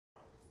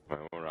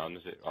Well, what round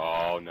is it?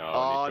 Oh no,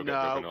 Oh, I need to no.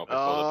 get driven up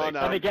before Oh, the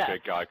no.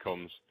 big guy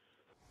comes.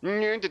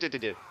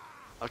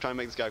 I'll try and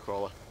make this guy a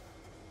crawler.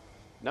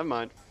 Never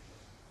mind.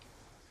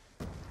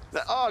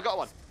 Oh, I got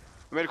one.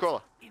 I made a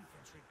crawler.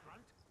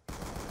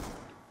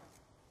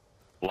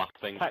 Last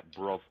thing,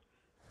 bruv.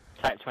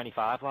 Type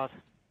 25, lad.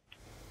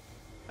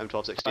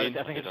 M1216.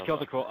 I think I just killed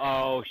the crawl.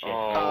 Oh shit.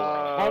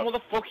 Oh, what the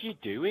fuck are you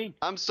doing?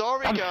 I'm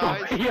sorry, I'm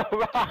guys. sorry,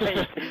 you're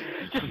right.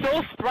 Just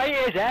so spray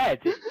his head.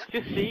 It's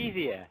just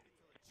easier.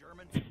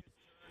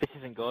 This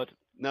isn't good.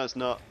 No, it's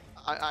not.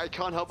 I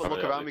can't help but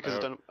look around because I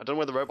don't know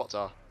where the robots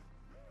are.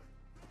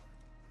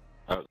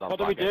 What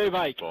do we do,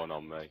 Mike? On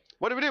me.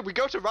 What do we do? We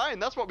go to Ryan.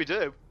 That's what we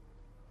do.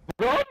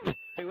 Run!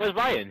 It was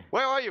Ryan.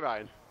 Where are you,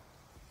 Ryan?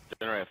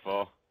 Generator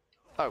 4.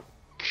 Oh,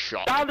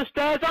 shot. Down the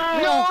stairs!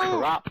 Oh, No!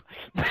 crap!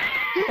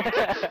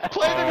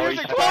 Play the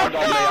music! he's Play found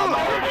on me, I'm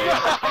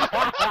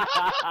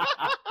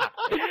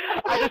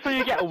I just saw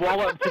you get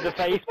walloped to the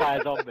face by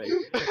a zombie.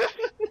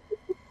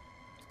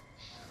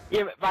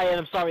 Yeah, Ryan,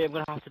 I'm sorry, I'm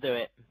gonna have to do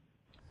it.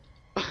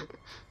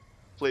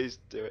 Please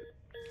do it.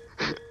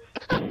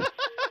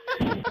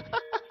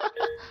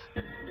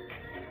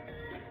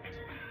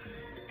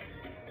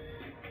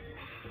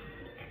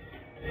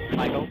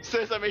 Michael?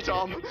 Scissor me,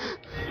 Tom.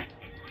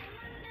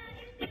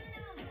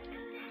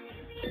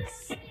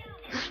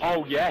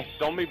 Oh yes,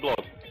 zombie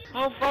blood.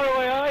 How far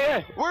away are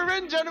you? We're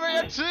in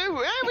generator 2. Here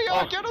we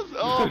are. Get us.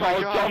 Oh my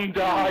god. Tom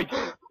died.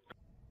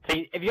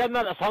 See, if you hadn't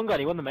had that song on,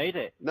 he wouldn't have made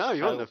it. No,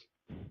 you wouldn't have.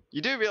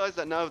 You do realise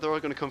that now they're all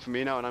going to come for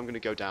me now, and I'm going to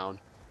go down.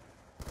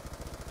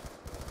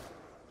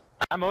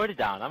 I'm already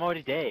down, I'm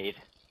already dead.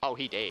 Oh,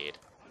 he did.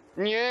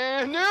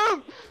 Yeah,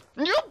 no,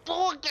 no,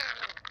 boy.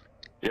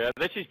 Yeah,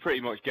 this is pretty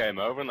much game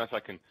over unless I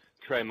can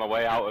train my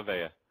way out of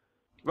here.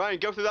 Ryan,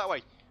 go through that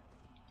way.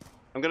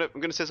 I'm gonna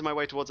scissor my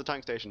way towards the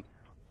tank station.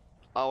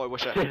 Oh, I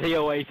wish I. Scissor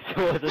your way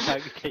towards the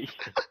tank station.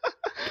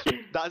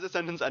 That is a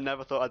sentence I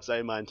never thought I'd say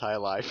in my entire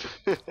life.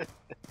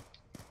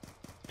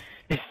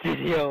 Scissor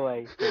your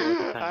way towards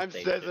the tank I'm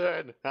station.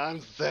 scissoring. I'm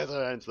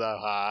scissoring so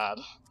hard.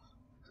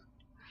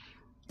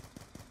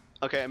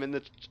 Okay, I'm in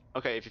the.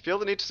 Okay, if you feel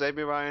the need to save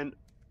me, Ryan,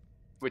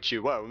 which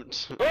you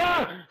won't.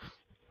 Ah!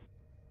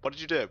 What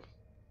did you do?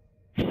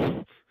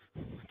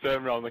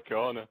 Turn round the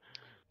corner.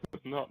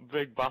 Not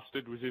big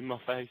bastard was in my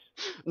face.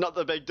 Not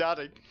the big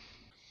daddy.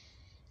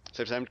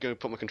 So I'm going to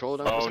put my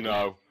controller down. Oh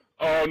no.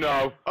 Oh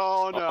no.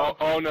 Oh no.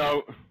 Oh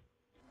no.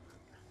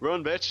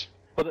 Run, bitch.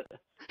 But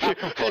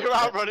You're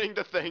outrunning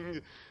the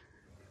thing.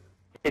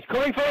 it's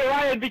coming for you,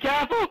 Ryan, be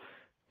careful!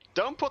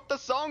 Don't put the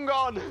song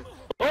on.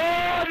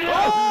 Oh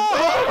no!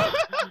 Oh!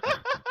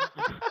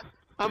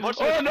 I'm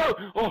watching. Oh no!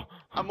 Oh.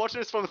 I'm watching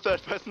this from a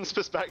third person's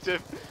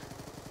perspective.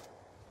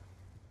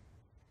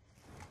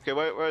 Okay,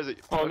 where is it?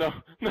 Oh no.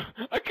 No.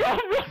 I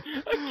can't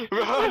run.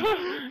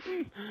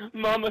 Run!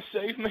 Mama,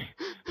 save me.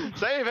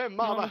 Save him,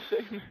 Mama. Mama,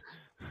 save me.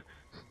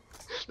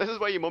 This is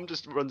where your mum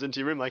just runs into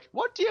your room like,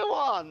 what do you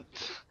want?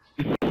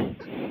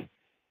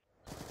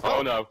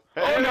 Oh no.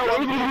 Here Oh it no.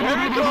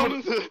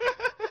 comes. Here it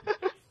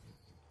comes.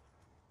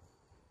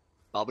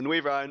 Alban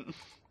Weave, Ryan.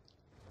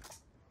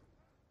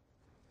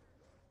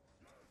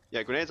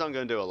 Yeah, grenades aren't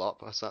going to do a lot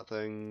past that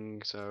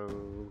thing, so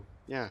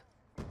yeah.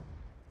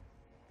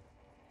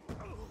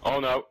 Oh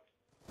no.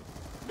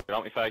 Get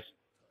out my face.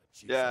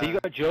 Yeah. Do you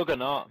got a jug or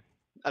not?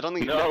 I don't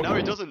think. No. No,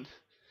 it doesn't.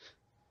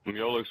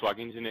 Yolo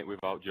Swaggins in it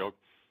without jug.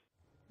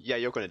 Yeah,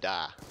 you're gonna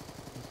die.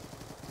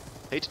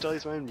 Hate to tell you,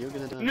 Ryan, you're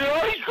gonna die. No,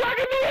 he's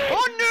dragging me in!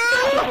 Oh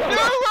no!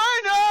 No,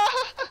 Ryan!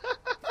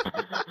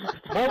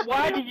 Well,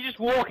 why did you just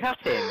walk at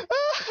him?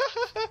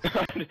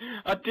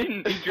 I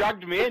didn't. He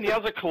dragged me in. He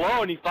has a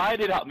claw and he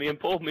fired it at me and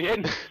pulled me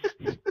in.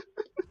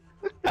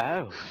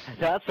 Oh,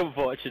 that's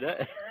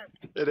unfortunate.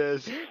 It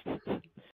is.